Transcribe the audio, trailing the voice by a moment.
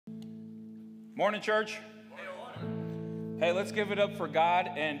Morning, church. Hey, let's give it up for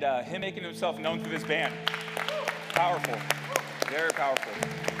God and him making himself known through this band. Powerful. Very powerful.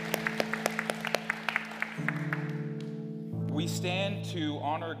 We stand to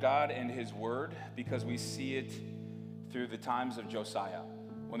honor God and his word because we see it through the times of Josiah.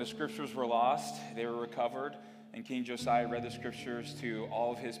 When the scriptures were lost, they were recovered, and King Josiah read the scriptures to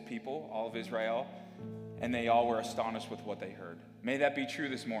all of his people, all of Israel, and they all were astonished with what they heard. May that be true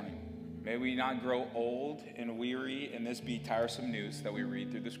this morning. May we not grow old and weary and this be tiresome news that we read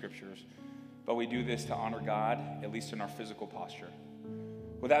through the scriptures, but we do this to honor God, at least in our physical posture.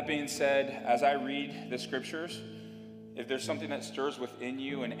 With that being said, as I read the scriptures, if there's something that stirs within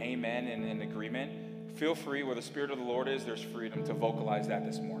you an amen and an agreement, feel free. Where the Spirit of the Lord is, there's freedom to vocalize that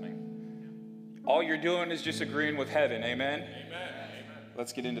this morning. All you're doing is just agreeing with heaven. Amen? Amen.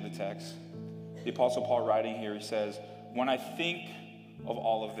 Let's get into the text. The Apostle Paul writing here, he says, "When I think of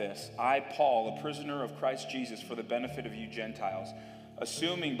all of this, I, Paul, a prisoner of Christ Jesus, for the benefit of you Gentiles,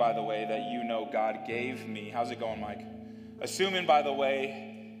 assuming, by the way, that you know God gave me," how's it going, Mike? "Assuming, by the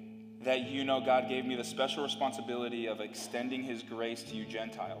way, that you know God gave me the special responsibility of extending his grace to you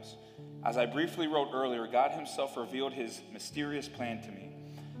Gentiles. As I briefly wrote earlier, God himself revealed his mysterious plan to me.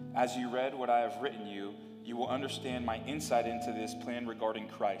 As you read what I have written you, you will understand my insight into this plan regarding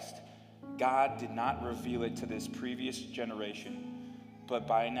Christ. God did not reveal it to this previous generation, but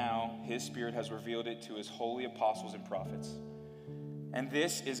by now his Spirit has revealed it to his holy apostles and prophets. And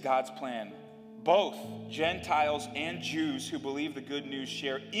this is God's plan. Both Gentiles and Jews who believe the good news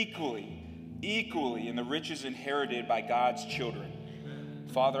share equally in the riches inherited by God's children. Amen.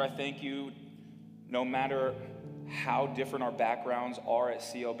 Father, I thank you, no matter how different our backgrounds are at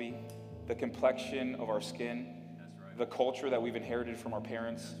CLB, the complexion of our skin, right, the culture that we've inherited from our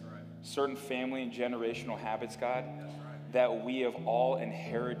parents, right, certain family and generational habits, God, right, that we have all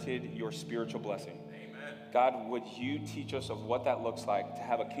inherited your spiritual blessing. God, would you teach us of what that looks like to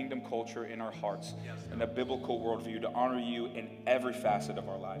have a kingdom culture in our hearts, yes, and a biblical worldview to honor you in every facet of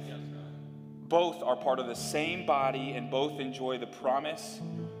our life. Yes, both are part of the same body and both enjoy the promise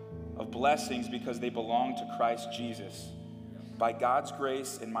of blessings because they belong to Christ Jesus. Yes. By God's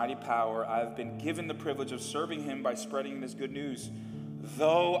grace and mighty power, I have been given the privilege of serving him by spreading this good news.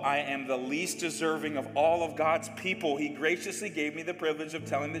 Though I am the least deserving of all of God's people, he graciously gave me the privilege of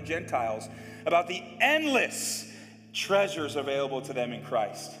telling the Gentiles about the endless treasures available to them in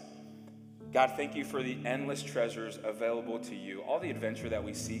Christ. God, thank you for the endless treasures available to you. All the adventure that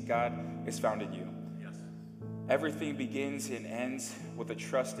we seek, God, is found in you. Yes. Everything begins and ends with a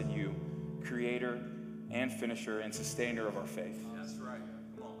trust in you, creator and finisher and sustainer of our faith. That's right.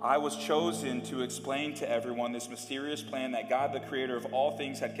 I was chosen to explain to everyone this mysterious plan that God, the creator of all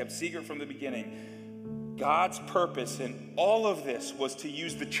things, had kept secret from the beginning. God's purpose in all of this was to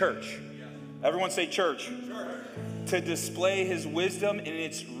use the church. Everyone say church. Church. To display his wisdom in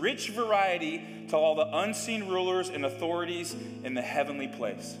its rich variety to all the unseen rulers and authorities in the heavenly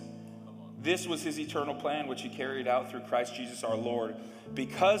place. This was his eternal plan, which he carried out through Christ Jesus our Lord.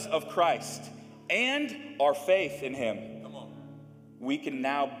 Because of Christ and our faith in him, we can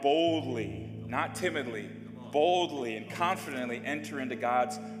now boldly, not timidly, boldly and confidently enter into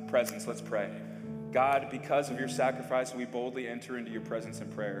God's presence. Let's pray. God, because of your sacrifice, we boldly enter into your presence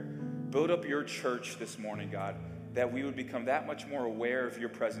in prayer. Build up your church this morning, God, that we would become that much more aware of your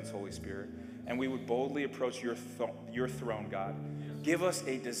presence, Holy Spirit, and we would boldly approach your throne, God. Give us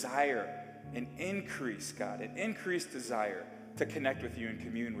a desire, an increase, God, an increased desire to connect with you and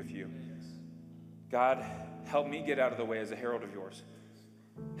commune with you. God, help me get out of the way as a herald of yours.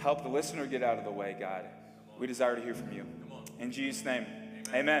 Help the listener get out of the way, God. We desire to hear from you. In Jesus' name,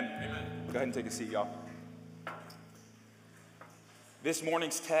 amen. Amen. Go ahead and take a seat, y'all. This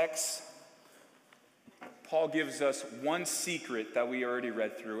morning's text, Paul gives us one secret that we already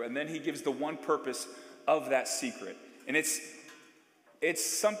read through, and then he gives the one purpose of that secret. And it's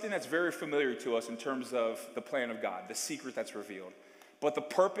something that's very familiar to us in terms of the plan of God, the secret that's revealed. But the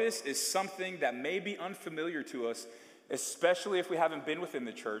purpose is something that may be unfamiliar to us, especially if we haven't been within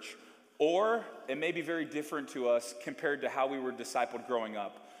the church, or it may be very different to us compared to how we were discipled growing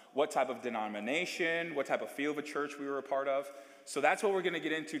up. What type of denomination, what type of field of a church we were a part of. So that's what we're going to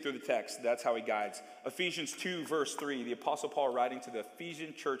get into through the text. That's how he guides. Ephesians 2, verse 3, the Apostle Paul writing to the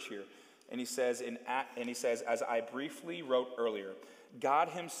Ephesian church here, and he says, as I briefly wrote earlier, God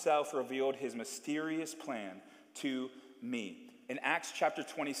himself revealed his mysterious plan to me. In Acts chapter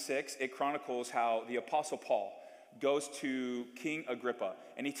 26, it chronicles how the Apostle Paul goes to King Agrippa,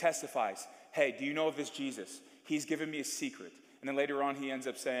 and he testifies, hey, do you know of this Jesus? He's given me a secret. And then later on, he ends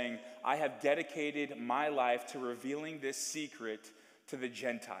up saying, I have dedicated my life to revealing this secret to the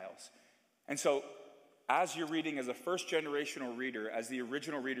Gentiles. And so as you're reading as a first generational reader, as the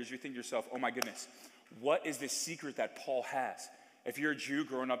original readers, you think to yourself, oh my goodness, what is this secret that Paul has? If you're a Jew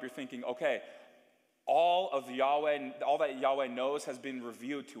growing up, you're thinking, okay, all of Yahweh, all that Yahweh knows has been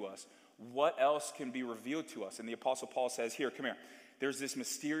revealed to us. What else can be revealed to us? And the Apostle Paul says, here, come here. There's this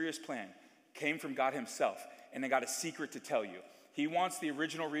mysterious plan, came from God himself, and they got a secret to tell you. He wants the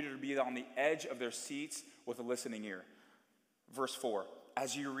original reader to be on the edge of their seats with a listening ear. Verse 4,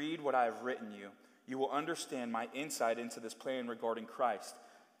 as you read what I have written you, you will understand my insight into this plan regarding Christ.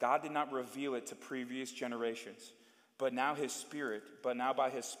 God did not reveal it to previous generations, but now by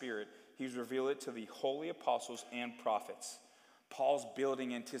his Spirit, he's revealed it to the holy apostles and prophets. Paul's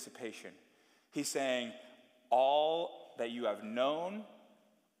building anticipation. He's saying, all that you have known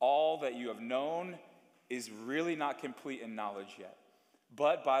is really not complete in knowledge yet.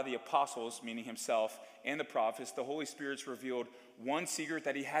 But by the apostles, meaning himself, and the prophets, the Holy Spirit's revealed one secret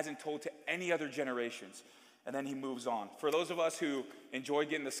that he hasn't told to any other generations. And then he moves on. For those of us who enjoy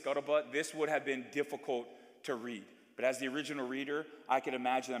getting the scuttlebutt, this would have been difficult to read. But as the original reader, I could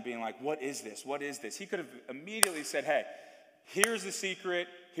imagine them being like, what is this? What is this? He could have immediately said, hey, here's the secret,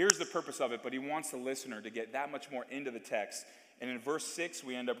 here's the purpose of it. But he wants the listener to get that much more into the text. And in verse 6,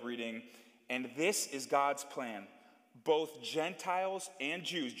 we end up reading, and this is God's plan. Both Gentiles and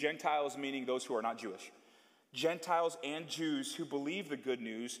Jews, Gentiles meaning those who are not Jewish, Gentiles and Jews who believe the good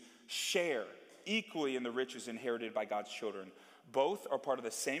news share equally in the riches inherited by God's children. Both are part of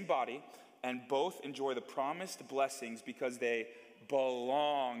the same body, and both enjoy the promised blessings because they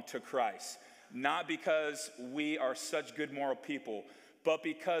belong to Christ. Not because we are such good moral people, but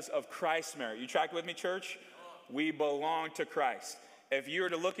because of Christ's merit. You track with me, church? We belong to Christ. If you were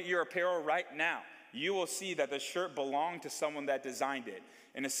to look at your apparel right now, you will see that the shirt belonged to someone that designed it.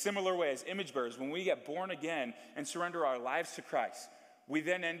 In a similar way, as image bearers, when we get born again and surrender our lives to Christ, we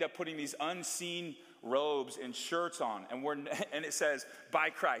then end up putting these unseen robes and shirts on, and it says, by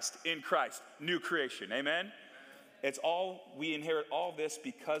Christ, in Christ, new creation. Amen? It's all, we inherit all this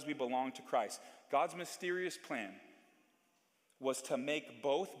because we belong to Christ. God's mysterious plan was to make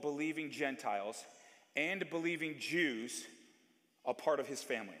both believing Gentiles and believing Jews a part of his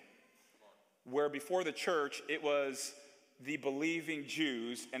family. Where before the church, it was the believing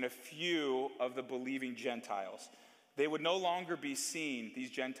Jews and a few of the believing Gentiles. They would no longer be seen,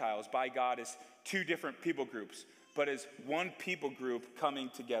 these Gentiles, by God as two different people groups, but as one people group coming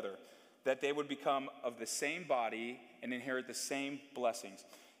together. That they would become of the same body and inherit the same blessings.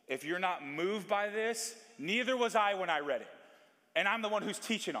 If you're not moved by this, neither was I when I read it. And I'm the one who's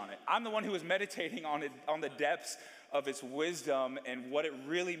teaching on it. I'm the one who is meditating on it, on the depths of its wisdom and what it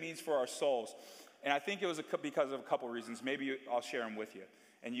really means for our souls. And I think it was because of a couple reasons. Maybe I'll share them with you,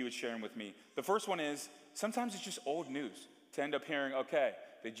 and you would share them with me. The first one is, sometimes it's just old news to end up hearing, okay,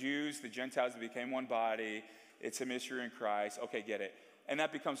 the Jews, the Gentiles, they became one body. It's a mystery in Christ. Okay, get it. And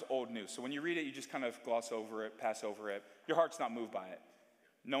that becomes old news. So when you read it, you just kind of gloss over it, pass over it. Your heart's not moved by it.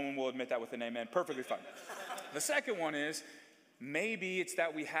 No one will admit that with an amen. Perfectly fine. The second one is, maybe it's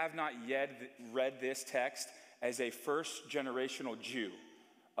that we have not yet read this text as a first generational Jew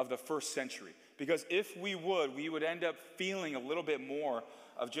of the first century. Because if we would end up feeling a little bit more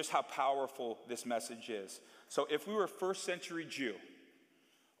of just how powerful this message is. So if we were a first century Jew,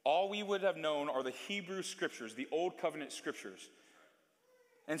 all we would have known are the Hebrew scriptures, the Old Covenant scriptures.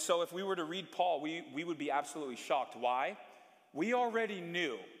 And so if we were to read Paul, we would be absolutely shocked. Why? We already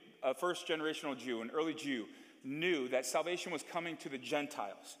knew, a first generational Jew, an early Jew, knew that salvation was coming to the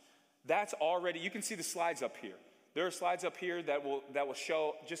Gentiles. That's already, you can see the slides up here. There are slides up here that will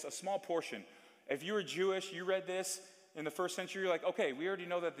show just a small portion. If you were Jewish, you read this in the first century, you're like, okay, we already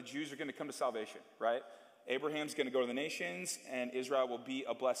know that the Jews are going to come to salvation, right? Abraham's going to go to the nations, and Israel will be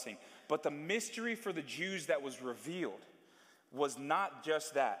a blessing. But the mystery for the Jews that was revealed was not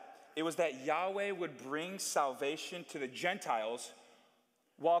just that. It was that Yahweh would bring salvation to the Gentiles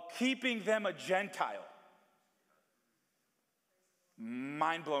while keeping them a Gentile.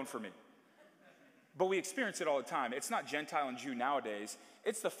 Mind blown for me. But we experience it all the time. It's not Gentile and Jew nowadays.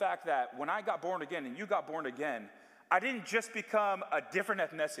 It's the fact that when I got born again and you got born again, I didn't just become a different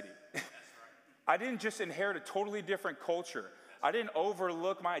ethnicity. I didn't just inherit a totally different culture. I didn't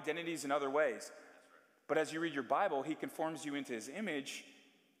overlook my identities in other ways. But as you read your Bible, he conforms you into his image,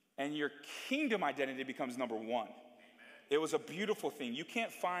 and your kingdom identity becomes number one. It was a beautiful thing. You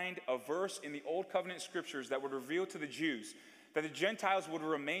can't find a verse in the Old Covenant scriptures that would reveal to the Jews that the Gentiles would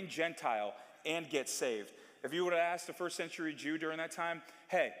remain Gentile and get saved. If you would have asked a first century Jew during that time,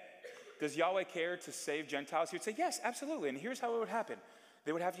 hey, does Yahweh care to save Gentiles? He would say, yes, absolutely. And here's how it would happen.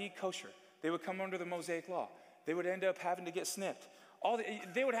 They would have to eat kosher. They would come under the Mosaic law. They would end up having to get snipped.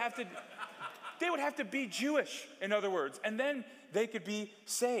 They would have to be Jewish, in other words, and then they could be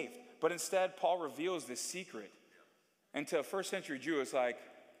saved. But instead, Paul reveals this secret. And to a first century Jew, it's like,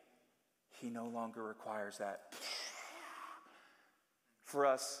 he no longer requires that. For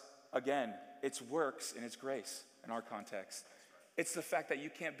us, again, it's works and it's grace in our context. It's the fact that you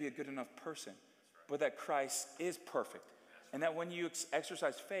can't be a good enough person, but that Christ is perfect. And that when you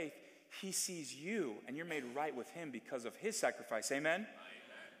exercise faith, he sees you and you're made right with him because of his sacrifice. Amen?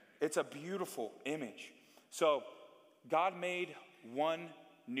 It's a beautiful image. So God made one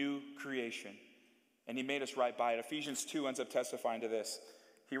new creation, and he made us right by it. Ephesians 2 ends up testifying to this.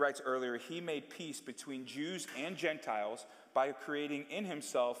 He writes earlier, he made peace between Jews and Gentiles by creating in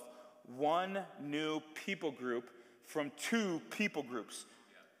himself one new people group from two people groups.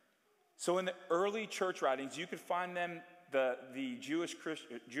 So in the early church writings, you could find them, the Jewish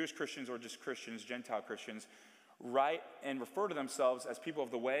Christians or just Christians, Gentile Christians, write and refer to themselves as people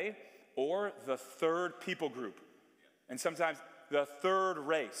of the way or the third people group. And sometimes the third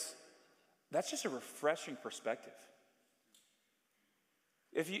race. That's just a refreshing perspective.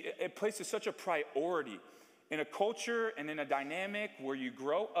 It places such a priority in a culture and in a dynamic where you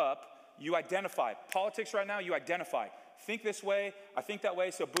grow up, you identify. Politics right now, you identify. Think this way, I think that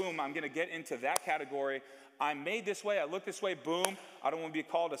way, so boom, I'm going to get into that category. I'm made this way, I look this way, boom. I don't want to be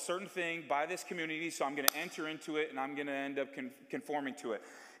called a certain thing by this community, so I'm going to enter into it and I'm going to end up conforming to it.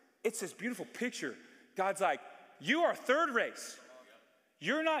 It's this beautiful picture. God's like, you are third race.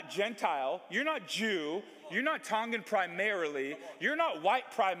 You're not Gentile, you're not Jew, you're not Tongan primarily, you're not white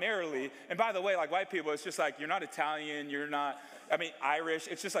primarily. And by the way, like white people, it's just like you're not Italian, you're not, Irish.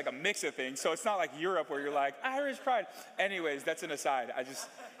 It's just like a mix of things. So it's not like Europe where you're like, Irish pride. Anyways, that's an aside. It's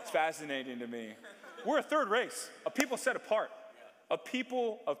fascinating to me. We're a third race, a people set apart, a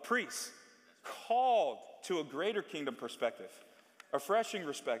people of priests, called to a greater kingdom perspective, a refreshing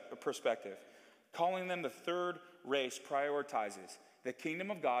perspective. Calling them the third race prioritizes the kingdom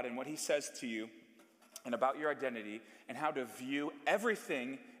of God and what he says to you and about your identity and how to view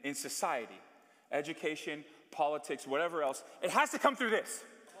everything in society, education, politics, whatever else. It has to come through this.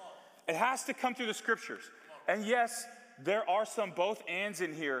 It has to come through the scriptures. And yes, there are some both ands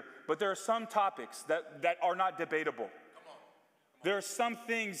in here, but there are some topics that are not debatable. There are some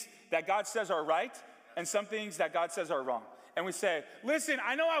things that God says are right and some things that God says are wrong. And we say, listen,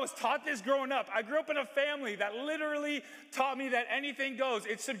 I know I was taught this growing up. I grew up in a family that literally taught me that anything goes.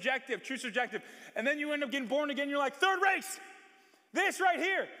 It's subjective, true subjective. And then you end up getting born again. You're like, third race. This right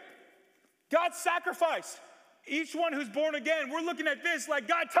here. God's sacrifice. Each one who's born again, we're looking at this like,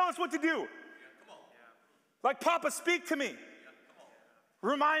 God, tell us what to do. Like, Papa, speak to me.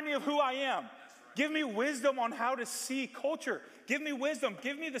 Remind me of who I am. Give me wisdom on how to see culture. Give me wisdom.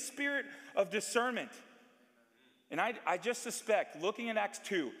 Give me the spirit of discernment. And I just suspect, looking at Acts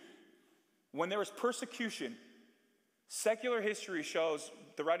 2, when there was persecution, secular history shows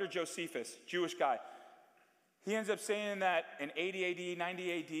the writer Josephus, Jewish guy, he ends up saying that in 80 AD,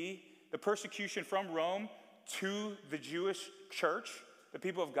 90 AD, the persecution from Rome to the Jewish church, the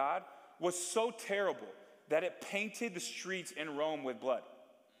people of God, was so terrible that it painted the streets in Rome with blood.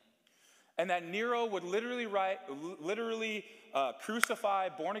 And that Nero would literally crucify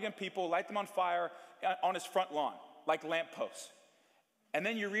born-again people, light them on fire on his front lawn, like lampposts. And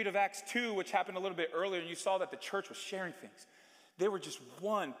then you read of Acts 2, which happened a little bit earlier, and you saw that the church was sharing things. They were just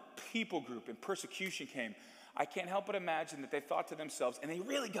one people group, and persecution came. I can't help but imagine that they thought to themselves, and they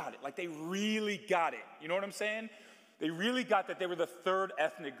really got it, like they really got it. You know what I'm saying? They really got that they were the third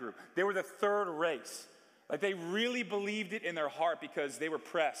ethnic group. They were the third race. Like they really believed it in their heart because they were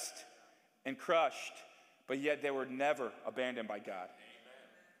pressed and crushed, but yet they were never abandoned by God.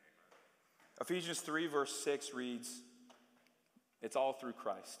 Ephesians 3 verse 6 reads, it's all through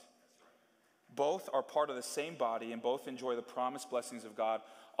Christ. Both are part of the same body and both enjoy the promised blessings of God,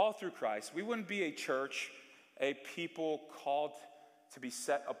 all through Christ. We wouldn't be a church, a people called to be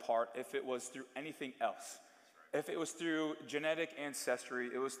set apart if it was through anything else. If it was through genetic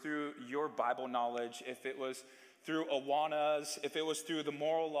ancestry, it was through your Bible knowledge, if it was through Awanas, if it was through the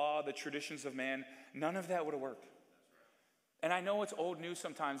moral law, the traditions of man, none of that would have worked. And I know it's old news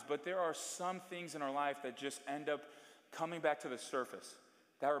sometimes, but there are some things in our life that just end up coming back to the surface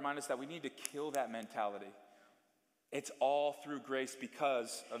that remind us that we need to kill that mentality. It's all through grace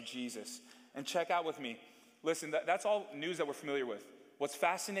because of Jesus. And check out with me. Listen, that's all news that we're familiar with. What's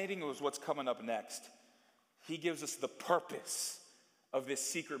fascinating is what's coming up next. He gives us the purpose of this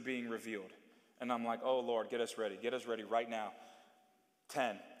secret being revealed. And I'm like, oh, Lord, get us ready right now.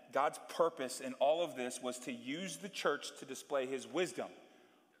 10. God's purpose in all of this was to use the church to display his wisdom.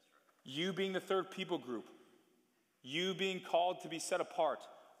 You being the third people group, you being called to be set apart,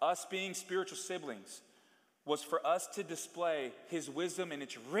 us being spiritual siblings, was for us to display his wisdom in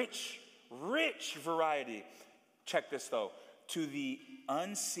its rich variety. Check this though, to the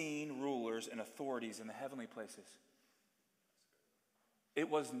unseen rulers and authorities in the heavenly places. It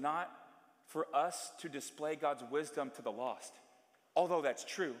was not for us to display God's wisdom to the lost, although that's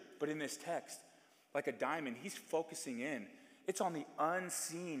true, but in this text, like a diamond, he's focusing in. It's on the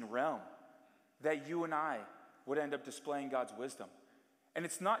unseen realm that you and I would end up displaying God's wisdom. And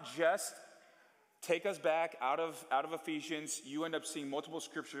it's not just take us back out of Ephesians. You end up seeing multiple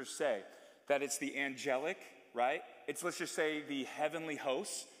scriptures say that it's the angelic, right? It's, let's just say, the heavenly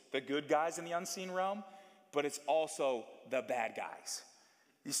hosts, the good guys in the unseen realm, but it's also the bad guys.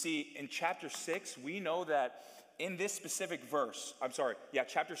 You see, in chapter 6, we know that in this specific verse,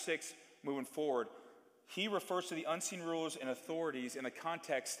 chapter 6, moving forward, he refers to the unseen rulers and authorities in the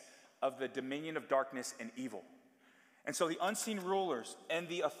context of the dominion of darkness and evil. And so the unseen rulers and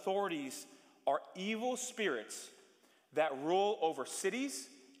the authorities are evil spirits that rule over cities,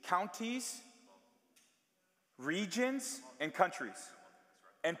 counties, regions, and countries,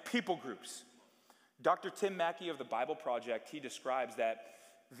 and people groups. Dr. Tim Mackey of the Bible Project, he describes that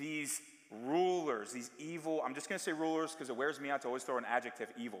these rulers, these evil, I'm just going to say rulers because it wears me out to always throw an adjective,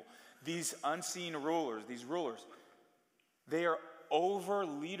 evil. These unseen rulers, they are over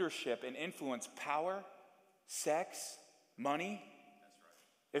leadership and influence, power, sex, money.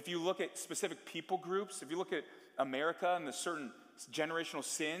 If you look at specific people groups, if you look at America and the certain generational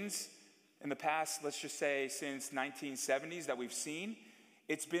sins in the past, let's just say since 1970s that we've seen,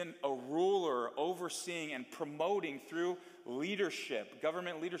 it's been a ruler overseeing and promoting through leadership,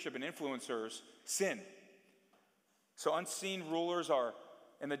 government leadership and influencers, sin. So unseen rulers are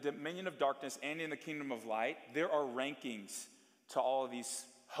in the dominion of darkness and in the kingdom of light. There are rankings to all of these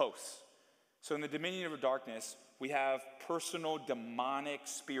hosts. So in the dominion of darkness, we have personal demonic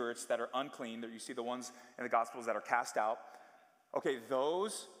spirits that are unclean. That you see the ones in the Gospels that are cast out. Okay,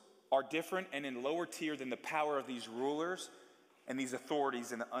 those are different and in lower tier than the power of these rulers and these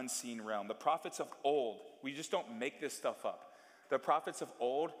authorities in the unseen realm. The prophets of old, we just don't make this stuff up. The prophets of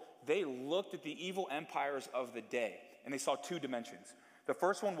old, they looked at the evil empires of the day and they saw two dimensions. The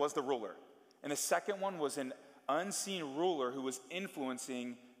first one was the ruler, and the second one was an unseen ruler who was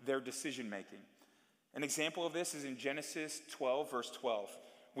influencing their decision making. An example of this is in Genesis 12, verse 12.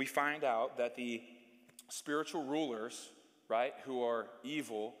 We find out that the spiritual rulers, right, who are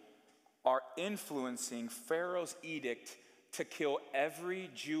evil, are influencing Pharaoh's edict to kill every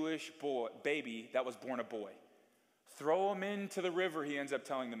Jewish baby that was born a boy. Throw him into the river, he ends up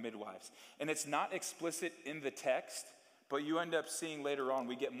telling the midwives. And it's not explicit in the text, but you end up seeing later on,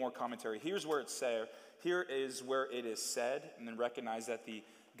 we get more commentary. Here is where it is said, and then recognize that the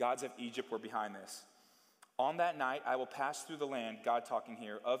gods of Egypt were behind this. On that night, I will pass through the land, God talking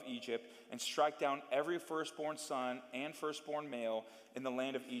here, of Egypt, and strike down every firstborn son and firstborn male in the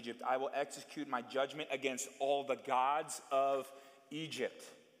land of Egypt. I will execute my judgment against all the gods of Egypt.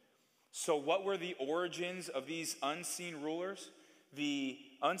 So what were the origins of these unseen rulers? The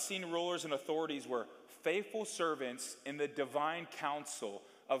unseen rulers and authorities were faithful servants in the divine counsel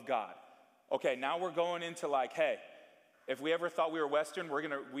of God. Okay, now we're going into like, hey, if we ever thought we were Western,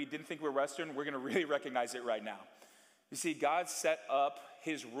 we didn't think we were Western, we're going to really recognize it right now. You see, God set up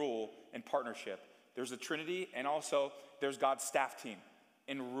his rule in partnership. There's a Trinity, and also there's God's staff team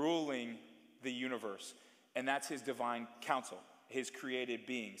in ruling the universe. And that's his divine counsel, his created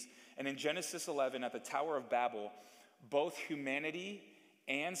beings. And in Genesis 11, at the Tower of Babel, both humanity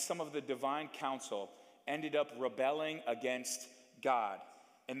and some of the divine counsel ended up rebelling against God.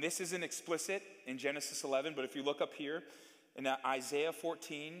 And this isn't explicit in Genesis 11, but if you look up here in Isaiah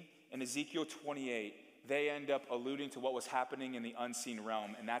 14 and Ezekiel 28, they end up alluding to what was happening in the unseen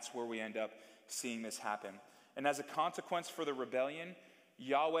realm, and that's where we end up seeing this happen. And as a consequence for the rebellion,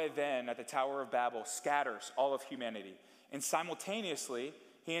 Yahweh then at the Tower of Babel scatters all of humanity. And simultaneously,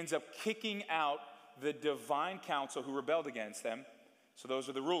 he ends up kicking out the divine council who rebelled against them. So those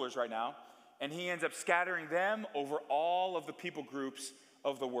are the rulers right now. And he ends up scattering them over all of the people groups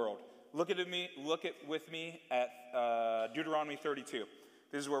of the world. Look with me at Deuteronomy 32.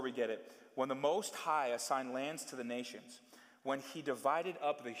 This is where we get it. When the Most High assigned lands to the nations, when he divided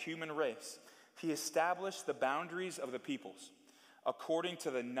up the human race, he established the boundaries of the peoples according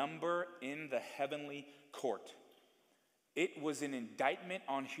to the number in the heavenly court. It was an indictment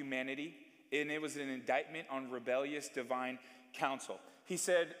on humanity, and it was an indictment on rebellious divine counsel. He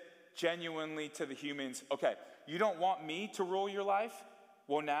said genuinely to the humans, okay, you don't want me to rule your life?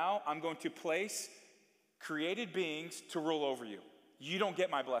 Well, now I'm going to place created beings to rule over you. You don't get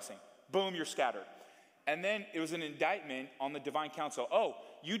my blessing. Boom, you're scattered. And then it was an indictment on the divine council. Oh,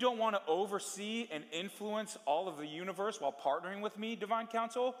 you don't want to oversee and influence all of the universe while partnering with me, divine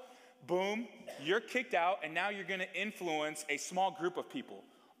council? Boom, you're kicked out, and now you're going to influence a small group of people.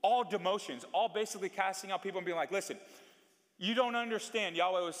 All demotions, all basically casting out people and being like, listen, you don't understand.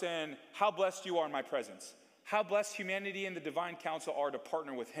 Yahweh was saying how blessed you are in my presence. How blessed humanity and the divine council are to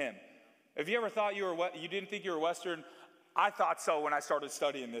partner with him. Have you ever thought you didn't think you were Western? I thought so when I started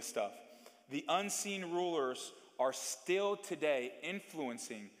studying this stuff. The unseen rulers are still today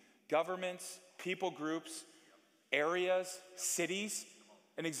influencing governments, people groups, areas, cities.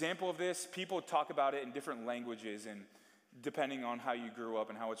 An example of this, people talk about it in different languages and depending on how you grew up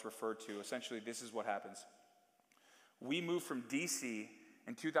and how it's referred to. Essentially, this is what happens. We moved from DC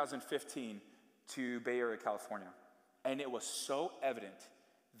in 2015 to Bay Area, California. And it was so evident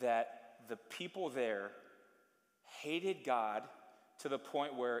that the people there hated God to the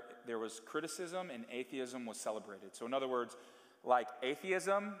point where there was criticism and atheism was celebrated. So in other words, like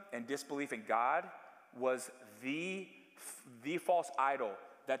atheism and disbelief in God was the false idol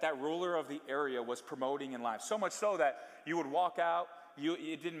that ruler of the area was promoting in life. So much so that you would walk out,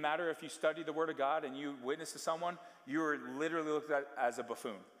 it didn't matter if you studied the Word of God and you witnessed to someone, you were literally looked at as a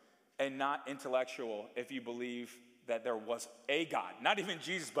buffoon and not intellectual if you believe that there was a God. Not even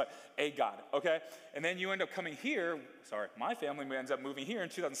Jesus, but a God, okay? And then you end up coming here, my family ends up moving here in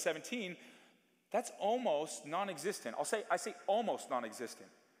 2017. That's almost non-existent. I say almost non-existent.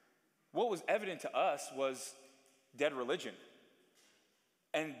 What was evident to us was dead religion.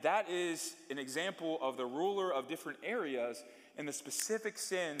 And that is an example of the ruler of different areas and the specific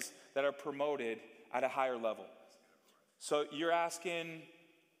sins that are promoted at a higher level. So you're asking,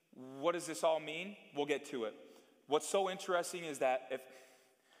 what does this all mean? We'll get to it. What's so interesting is that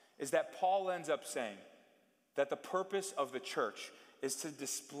Paul ends up saying that the purpose of the church is to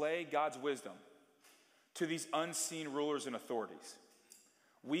display God's wisdom to these unseen rulers and authorities.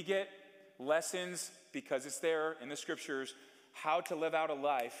 We get lessons, because it's there in the scriptures, how to live out a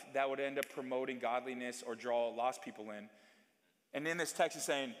life that would end up promoting godliness or draw lost people in. And in this text, it's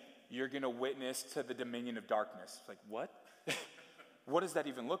saying, you're going to witness to the dominion of darkness. It's like, what? What does that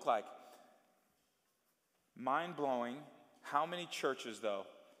even look like? Mind-blowing how many churches, though,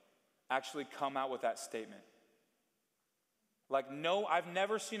 actually come out with that statement. Like, no, I've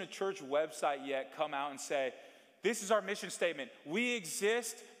never seen a church website yet come out and say, this is our mission statement. We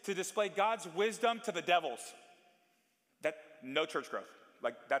exist to display God's wisdom to the devils. No church growth.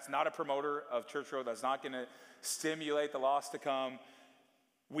 Like, that's not a promoter of church growth. That's not going to stimulate the lost to come.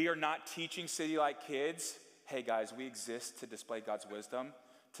 We are not teaching city-like kids, hey guys, we exist to display God's wisdom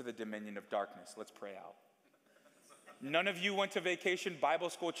to the dominion of darkness. Let's pray out. None of you went to vacation, Bible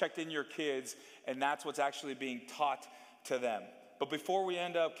school, checked in your kids, and that's what's actually being taught to them. But before we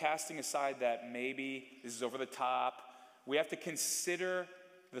end up casting aside that maybe this is over the top, we have to consider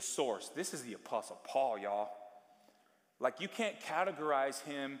the source. This is the Apostle Paul, y'all. Like, you can't categorize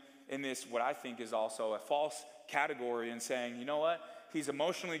him in this, what I think is also a false category, and saying, you know what? He's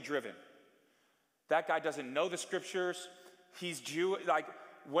emotionally driven. That guy doesn't know the scriptures. He's Jewish. Like,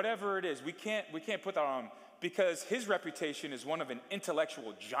 whatever it is, we can't put that on him, because his reputation is one of an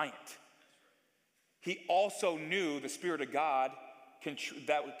intellectual giant. He also knew the Spirit of God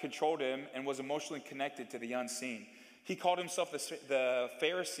that controlled him and was emotionally connected to the unseen. He called himself the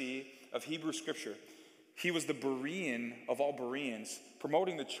Pharisee of Hebrew scripture. He was the Berean of all Bereans,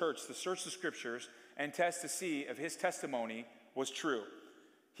 promoting the church to search the scriptures and test to see if his testimony was true.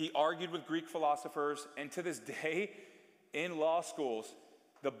 He argued with Greek philosophers, and to this day in law schools,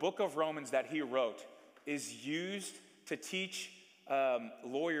 the book of Romans that he wrote is used to teach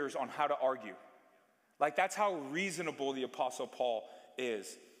lawyers on how to argue. Like, that's how reasonable the Apostle Paul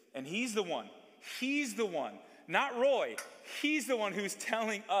is. And he's the one, not Roy. He's the one who's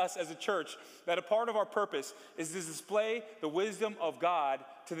telling us as a church that a part of our purpose is to display the wisdom of God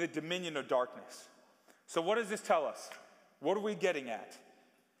to the dominion of darkness. So what does this tell us? What are we getting at?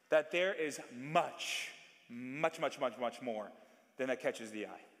 That there is much more than that catches the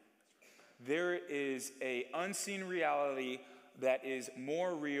eye. There is an unseen reality that is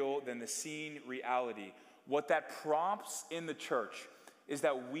more real than the seen reality. What that prompts in the church is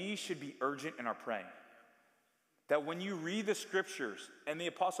that we should be urgent in our praying. That when you read the scriptures, and the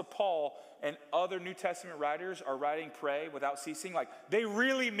Apostle Paul and other New Testament writers are writing pray without ceasing, like, they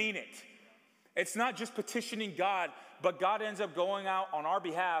really mean it. It's not just petitioning God, but God ends up going out on our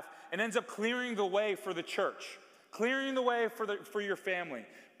behalf and ends up clearing the way for the church, clearing the way for your family,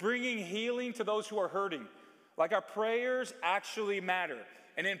 bringing healing to those who are hurting. Like, our prayers actually matter.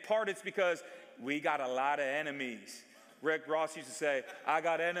 And in part, it's because we got a lot of enemies. Rick Ross used to say, I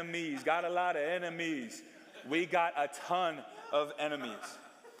got enemies, got a lot of enemies. We got a ton of enemies.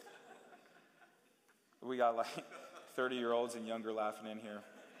 We got like 30-year-olds and younger laughing in here.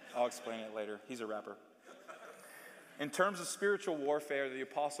 I'll explain it later. He's a rapper. In terms of spiritual warfare, the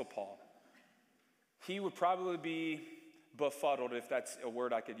Apostle Paul, he would probably be befuddled, if that's a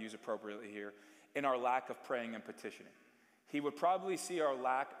word I could use appropriately here, in our lack of praying and petitioning. He would probably see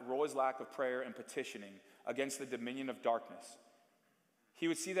Roy's lack of prayer and petitioning against the dominion of darkness. He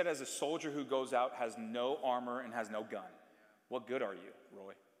would see that as a soldier who goes out, has no armor, and has no gun. What good are you,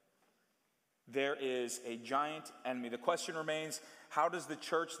 Roy? There is a giant enemy. The question remains, how does the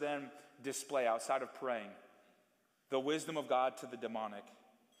church then display, outside of praying, the wisdom of God to the demonic?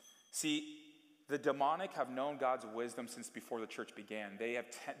 See, the demonic have known God's wisdom since before the church began. They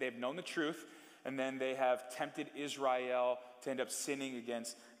have known the truth, and then they have tempted Israel to end up sinning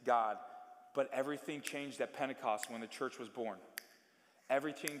against God. But everything changed at Pentecost when the church was born.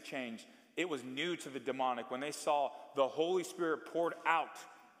 Everything changed. It was new to the demonic when they saw the Holy Spirit poured out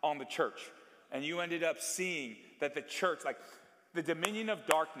on the church. And you ended up seeing that the church, like the dominion of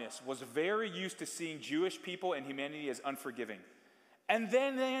darkness, was very used to seeing Jewish people and humanity as unforgiving. And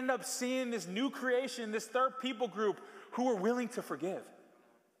then they end up seeing this new creation, this third people group who were willing to forgive.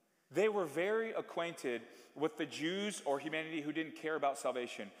 They were very acquainted with the Jews or humanity who didn't care about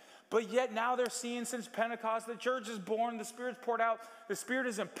salvation. But yet now they're seeing since Pentecost, the church is born, the Spirit's poured out. The Spirit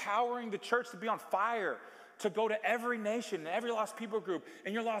is empowering the church to be on fire, to go to every nation, every lost people group,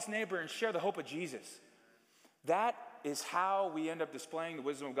 and your lost neighbor and share the hope of Jesus. That is how we end up displaying the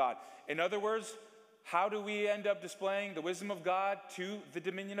wisdom of God. In other words, how do we end up displaying the wisdom of God to the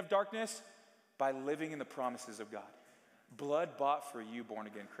dominion of darkness? By living in the promises of God. Blood bought for you,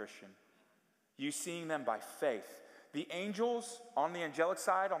 born-again Christian. You seeing them by faith. The angels on the angelic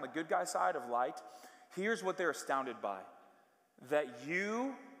side, on the good guy side of light, here's what they're astounded by. That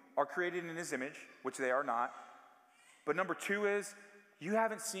you are created in his image, which they are not. But number two is,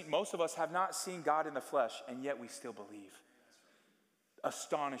 most of us have not seen God in the flesh, and yet we still believe.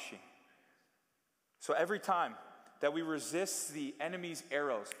 Astonishing. So every time that we resist the enemy's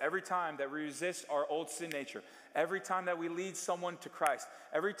arrows, every time that we resist our old sin nature, every time that we lead someone to Christ,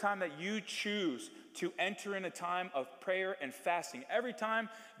 every time that you choose to enter in a time of prayer and fasting, every time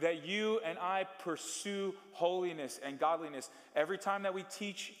that you and I pursue holiness and godliness, every time that we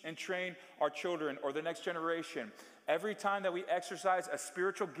teach and train our children or the next generation, every time that we exercise a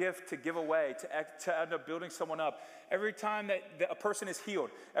spiritual gift to give away, to end up building someone up, every time that a person is healed,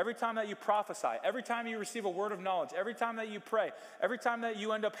 every time that you prophesy, every time you receive a word of knowledge, every time that you pray, every time that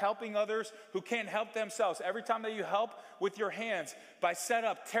you end up helping others who can't help themselves, every time that you help with your hands by set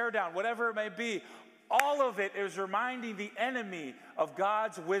up, tear down, whatever it may be, all of it is reminding the enemy of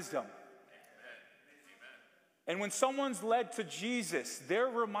God's wisdom. And when someone's led to Jesus, they're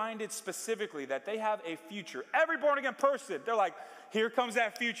reminded specifically that they have a future. Every born-again person, they're like, here comes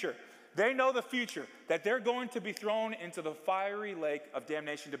that future. They know the future, that they're going to be thrown into the fiery lake of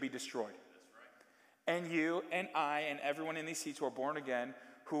damnation to be destroyed. That's right. And you and I and everyone in these seats who are born again,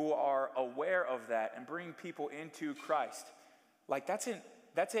 who are aware of that and bring people into Christ. Like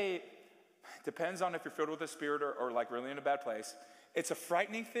depends on if you're filled with the Spirit or like really in a bad place. It's a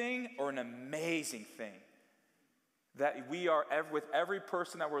frightening thing or an amazing thing. That we are, with every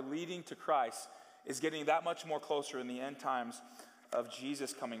person that we're leading to Christ, is getting that much more closer in the end times of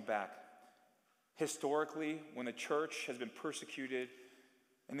Jesus coming back. Historically, when the church has been persecuted,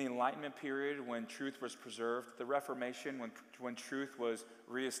 in the Enlightenment period, when truth was preserved, the Reformation, when truth was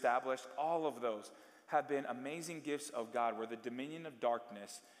reestablished, all of those have been amazing gifts of God, where the dominion of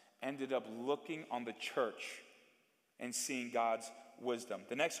darkness ended up looking on the church and seeing God's wisdom.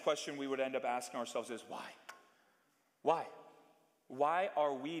 The next question we would end up asking ourselves is, why? Why? Why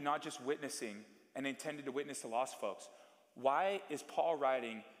are we not just witnessing and intended to witness to lost folks? Why is Paul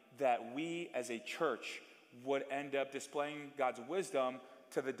writing that we as a church would end up displaying God's wisdom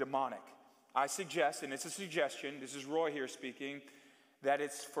to the demonic? I suggest, and it's a suggestion, this is Roy here speaking, that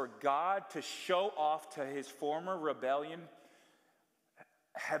it's for God to show off to his former rebellion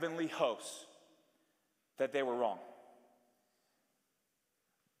heavenly hosts that they were wrong.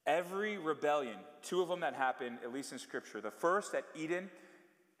 Every rebellion, two of them that happened, at least in Scripture. The first at Eden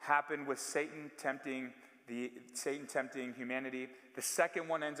happened with Satan tempting humanity. The second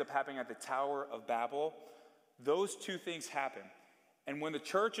one ends up happening at the Tower of Babel. Those two things happen. And when the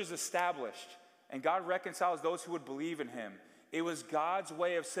church is established and God reconciles those who would believe in him, it was God's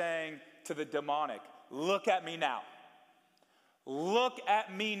way of saying to the demonic, look at me now. Look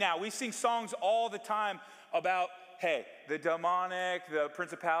at me now. We sing songs all the time about hey, the demonic, the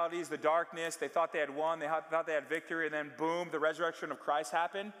principalities, the darkness, they thought they had won, they thought they had victory, and then boom, the resurrection of Christ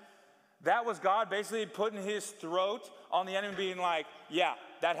happened. That was God basically putting his throat on the enemy, being like, yeah,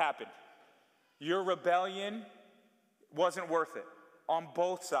 that happened. Your rebellion wasn't worth it on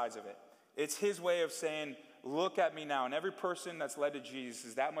both sides of it. It's his way of saying, look at me now. And every person that's led to Jesus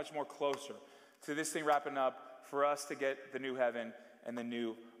is that much more closer to this thing wrapping up for us to get the new heaven and the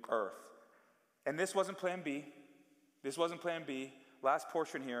new earth. And this wasn't plan B. This wasn't plan B. Last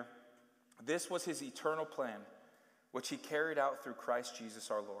portion here. This was his eternal plan, which he carried out through Christ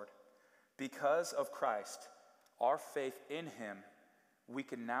Jesus our Lord. Because of Christ, our faith in him, we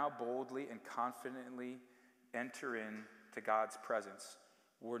can now boldly and confidently enter into God's presence.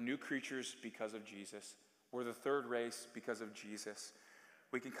 We're new creatures because of Jesus. We're the third race because of Jesus.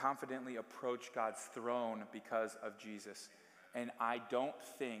 We can confidently approach God's throne because of Jesus. And I don't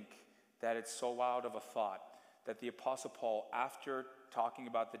think that it's so wild of a thought that the Apostle Paul, after talking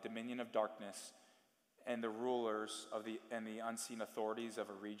about the dominion of darkness and the rulers of the unseen authorities of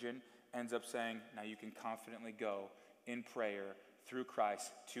a region, ends up saying, now you can confidently go in prayer through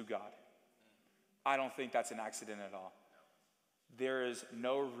Christ to God. I don't think that's an accident at all. There is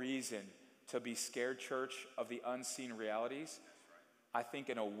no reason to be scared, church, of the unseen realities. I think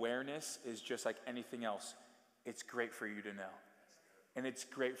an awareness is just like anything else. It's great for you to know. And it's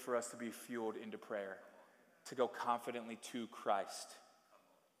great for us to be fueled into prayer, to go confidently to Christ.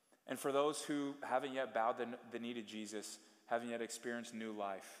 And for those who haven't yet bowed the knee to Jesus, haven't yet experienced new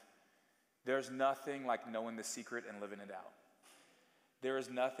life, there's nothing like knowing the secret and living it out. There is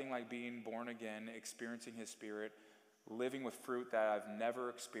nothing like being born again, experiencing his Spirit, living with fruit that I've never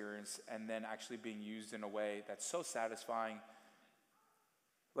experienced, and then actually being used in a way that's so satisfying.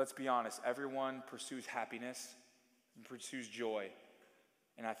 Let's be honest, everyone pursues happiness and pursues joy.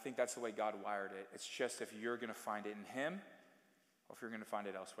 And I think that's the way God wired it. It's just if you're going to find it in him or if you're going to find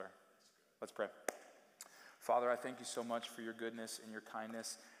it elsewhere. Let's pray. Father, I thank you so much for your goodness and your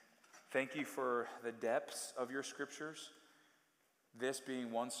kindness. Thank you for the depths of your scriptures. This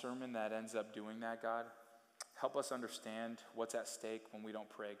being one sermon that ends up doing that, God. Help us understand what's at stake when we don't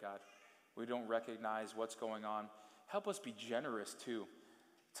pray, God. We don't recognize what's going on. Help us be generous, too,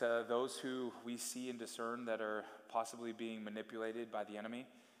 to those who we see and discern that are possibly being manipulated by the enemy,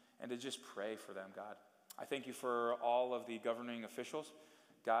 and to just pray for them, God. I thank you for all of the governing officials.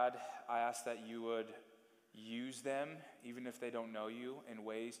 God, I ask that you would use them, even if they don't know you, in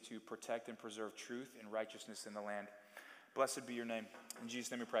ways to protect and preserve truth and righteousness in the land. Blessed be your name. In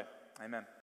Jesus' name we pray. Amen.